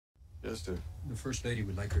Yes, sir. The First Lady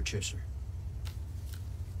would like her chips, sir.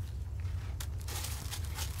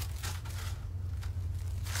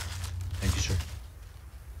 Thank you, sir.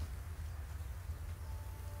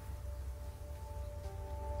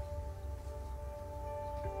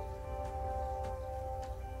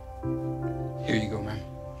 Here you go, ma'am.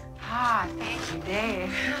 Ah, thank you,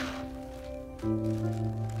 Dave.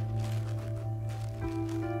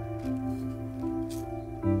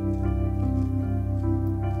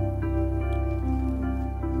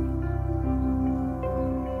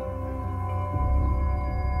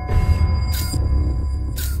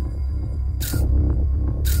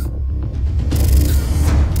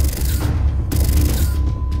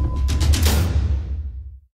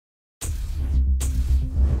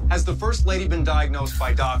 Has the First Lady been diagnosed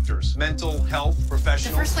by doctors, mental health The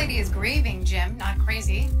professionals? First Lady is grieving, Jim, not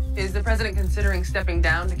crazy. Is the president considering stepping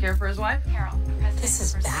down to care for his wife? Carol, the president This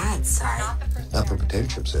is and First bad, Lady Si. are not the First Not for Lady. potato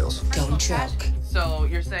chip sales. Don't joke. So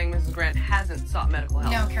you're saying Mrs. Grant hasn't sought medical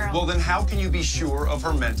help? No, Carol. Well, then how can you be sure of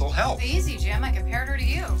her mental health? Easy, Jim. I compared her to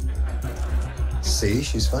you. See,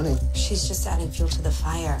 she's funny. She's just adding fuel to the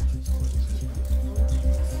fire.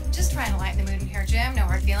 Just trying to lighten the mood in here, Jim. No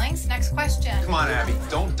hard feelings. Next question. Come on, Abby,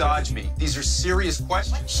 don't dodge me. These are serious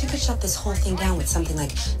questions. She could shut this whole thing down with something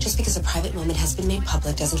like, just because a private moment has been made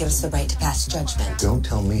public doesn't give us the right to pass judgment. Don't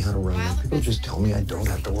tell me how to run it. People just tell me I don't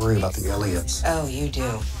have to worry about the Elliots. Oh, you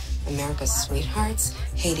do. America's sweethearts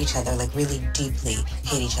hate each other, like really deeply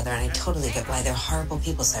hate each other, and I totally get why they're horrible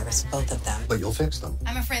people, Cyrus, both of them. But you'll fix them.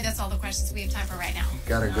 I'm afraid that's all the questions we have time for right now.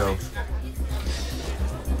 Gotta go.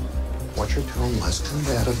 What you're telling less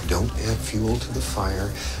combative, don't add fuel to the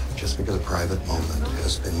fire. Just because a private moment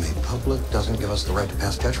has been made public doesn't give us the right to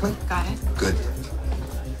pass judgment? Got it. Good.